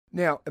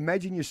Now,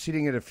 imagine you're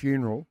sitting at a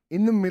funeral.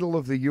 In the middle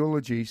of the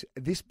eulogies,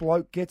 this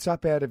bloke gets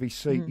up out of his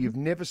seat. You've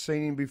never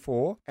seen him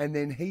before. And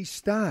then he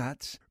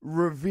starts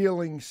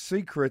revealing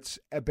secrets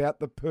about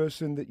the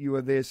person that you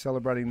are there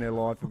celebrating their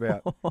life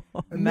about.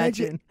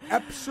 Imagine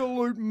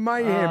absolute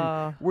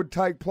mayhem would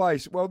take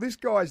place. Well, this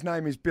guy's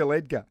name is Bill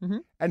Edgar,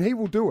 and he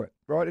will do it,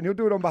 right? And he'll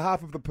do it on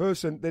behalf of the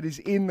person that is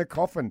in the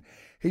coffin.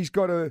 He's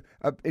got an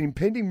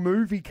impending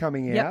movie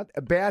coming out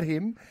about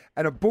him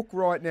and a book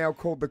right now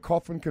called The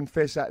Coffin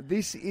Confessor.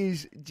 This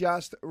is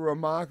just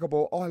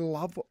remarkable. I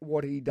love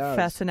what he does.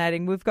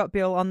 Fascinating. We've got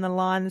Bill on the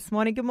line this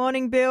morning. Good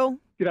morning, Bill.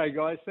 G'day,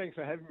 guys. Thanks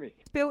for having me.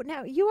 Bill,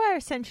 now you are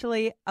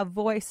essentially a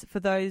voice for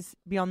those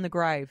beyond the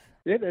grave.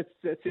 Yeah,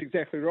 that's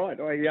exactly right.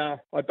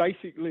 I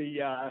basically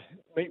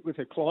meet with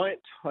a client.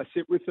 I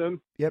sit with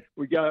them. Yep.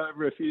 We go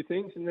over a few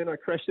things, and then I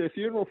crash their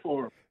funeral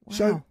for them. Wow.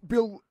 So,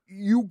 Bill,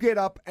 you get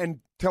up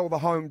and tell the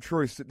home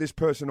truth that this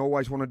person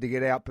always wanted to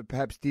get out but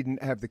perhaps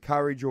didn't have the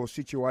courage or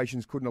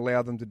situations couldn't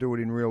allow them to do it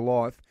in real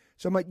life.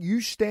 So, mate, you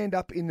stand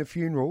up in the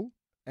funeral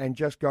and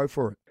just go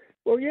for it.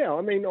 Well, yeah,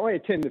 I mean, I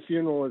attend the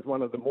funeral as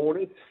one of the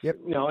mourners. Yep.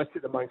 You know, I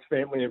sit amongst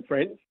family and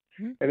friends.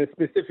 At a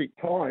specific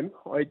time,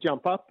 I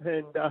jump up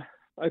and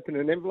open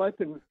an envelope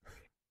and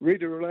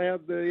read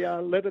aloud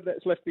the letter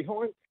that's left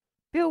behind.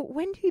 Bill,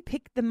 when do you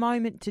pick the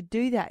moment to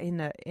do that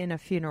in a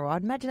funeral?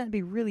 I'd imagine that'd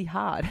be really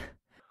hard.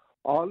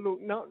 Oh,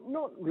 look, no,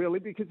 not really,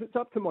 because it's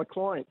up to my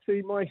client.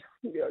 See,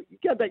 you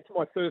go back to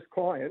my first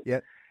client,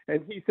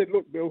 and he said,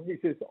 look, Bill, he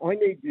says, I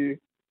need you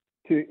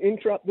to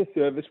interrupt the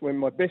service when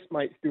my best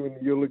mate's doing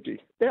the eulogy.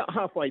 About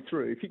halfway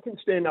through, if you can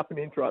stand up and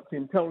interrupt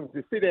him, tell him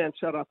to sit down,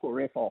 shut up, or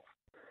F off.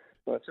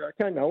 I said,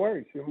 okay, no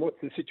worries. And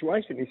what's the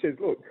situation? He says,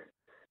 look,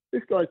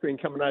 this guy's been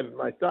coming over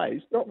most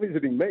days, not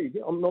visiting me.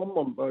 I'm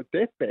on my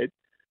deathbed,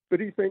 but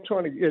he's been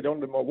trying to get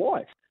onto my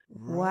wife.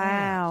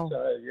 Wow.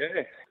 So,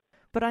 yeah.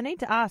 But I need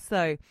to ask,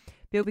 though,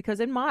 Bill,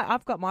 because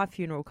I've got my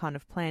funeral kind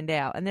of planned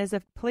out, and there's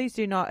a please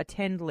do not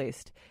attend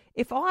list.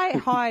 If I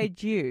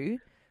hired you,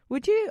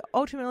 would you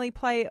ultimately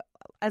play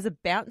as a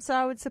bouncer,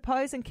 I would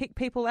suppose, and kick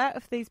people out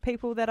if these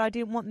people that I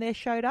didn't want there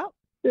showed up?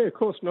 Yeah, of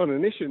course, not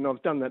an issue, and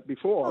I've done that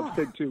before. I've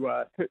said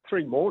to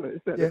 3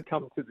 mourners that have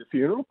come to the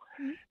funeral,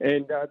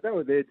 and they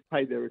were there to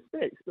pay their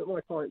respects. But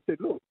my client said,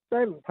 look, they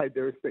haven't paid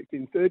their respects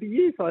in 30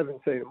 years. I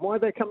haven't seen them. Why are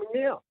they coming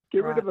now?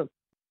 Get rid of them.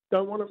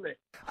 Don't want them there.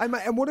 Hey,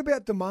 mate, and what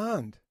about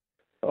demand?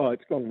 Oh,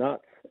 it's gone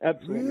nuts.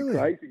 Absolutely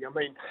crazy. I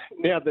mean,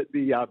 now that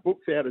the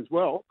book's out as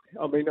well,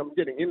 I mean, I'm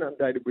getting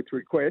inundated with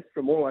requests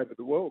from all over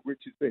the world,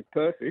 which has been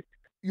perfect.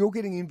 You're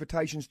getting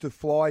invitations to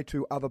fly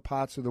to other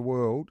parts of the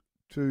world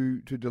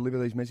to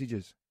deliver these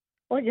messages.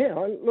 Oh, yeah.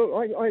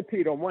 I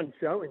appeared on one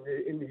show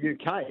in the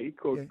UK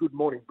called Good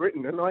Morning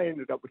Britain, and I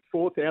ended up with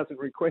 4,000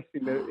 requests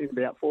in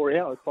about 4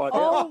 hours, 5 hours.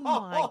 Oh,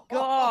 my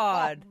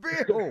God.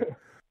 Bill!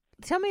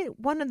 Tell me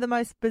one of the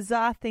most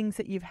bizarre things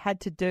that you've had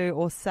to do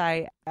or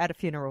say at a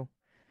funeral.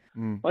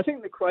 I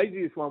think the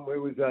craziest one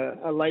was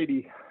a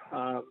lady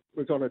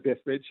was on her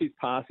deathbed. She's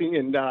passing,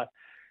 and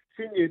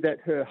she knew that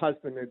her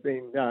husband had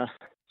been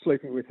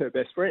sleeping with her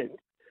best friend.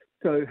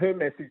 So her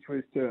message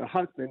was to her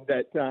husband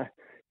that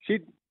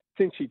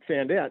since she'd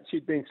found out,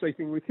 she'd been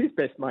sleeping with his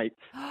best mates,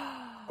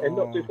 and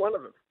not just one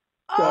of them.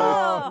 So,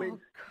 I mean,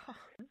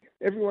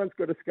 everyone's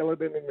got a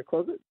skeleton in the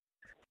closet.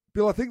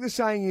 Bill, I think the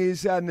saying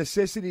is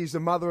necessity is the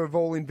mother of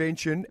all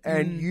invention,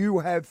 and you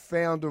have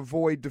found a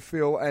void to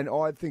fill, and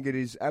I think it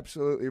is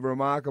absolutely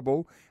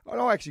remarkable. And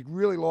I actually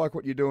really like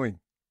what you're doing.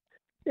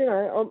 You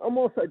know, I'm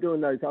also doing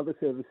those other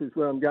services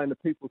where I'm going to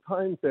people's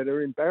homes that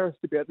are embarrassed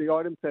about the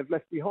items they've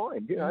left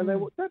behind. You know, and they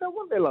don't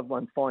want their loved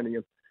ones finding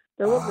them.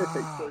 They want their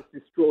sex toys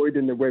destroyed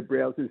and their web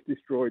browsers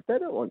destroyed. They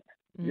don't want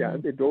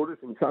their daughters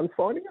and sons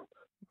finding them.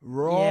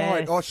 Right.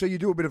 Yes. Oh, so you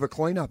do a bit of a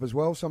clean-up as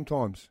well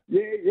sometimes?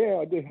 Yeah,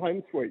 I do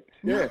home sweeps,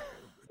 yeah.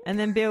 And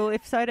then, Bill,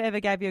 if Soda ever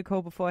gave you a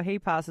call before he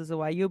passes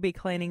away, you'll be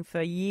cleaning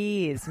for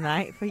years,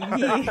 mate, for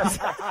years.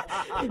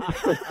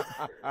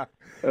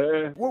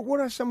 What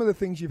are some of the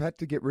things you've had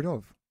to get rid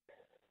of?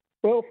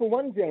 Well, for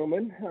one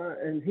gentleman,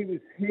 and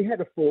he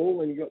had a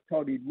fall and he got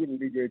told he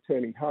wouldn't be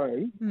returning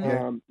home,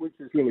 which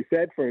was really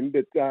sad for him,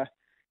 but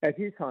at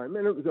his home,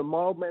 and it was a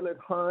mild-mannered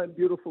home,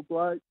 beautiful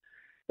bloke.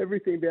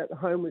 Everything about the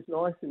home was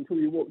nice until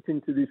you walked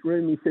into this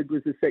room he said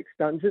was a sex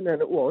dungeon,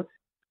 and it was.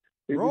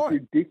 It was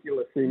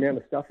ridiculous, the amount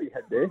of stuff he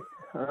had there.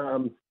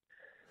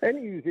 And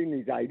he was in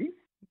his 80s,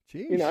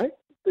 you know,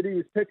 but he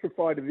was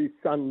petrified of his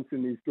sons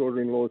and his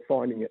daughter-in-laws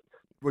finding it.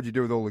 What'd you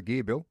do with all the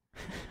gear, Bill?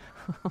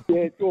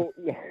 Yeah, it's all...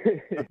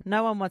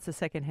 No one wants a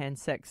second-hand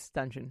sex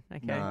dungeon,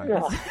 okay?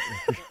 No.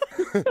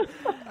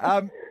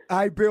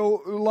 Hey,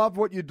 Bill, love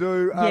what you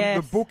do.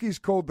 Yes. The book is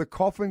called The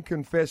Coffin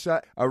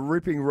Confessor, a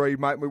ripping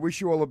read, mate. We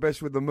wish you all the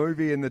best with the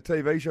movie and the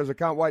TV shows. I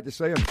can't wait to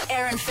see them.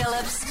 Aaron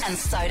Phillips and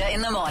Soda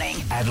in the morning.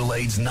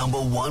 Adelaide's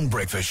 #1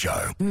 breakfast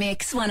show.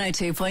 Mix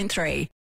 102.3.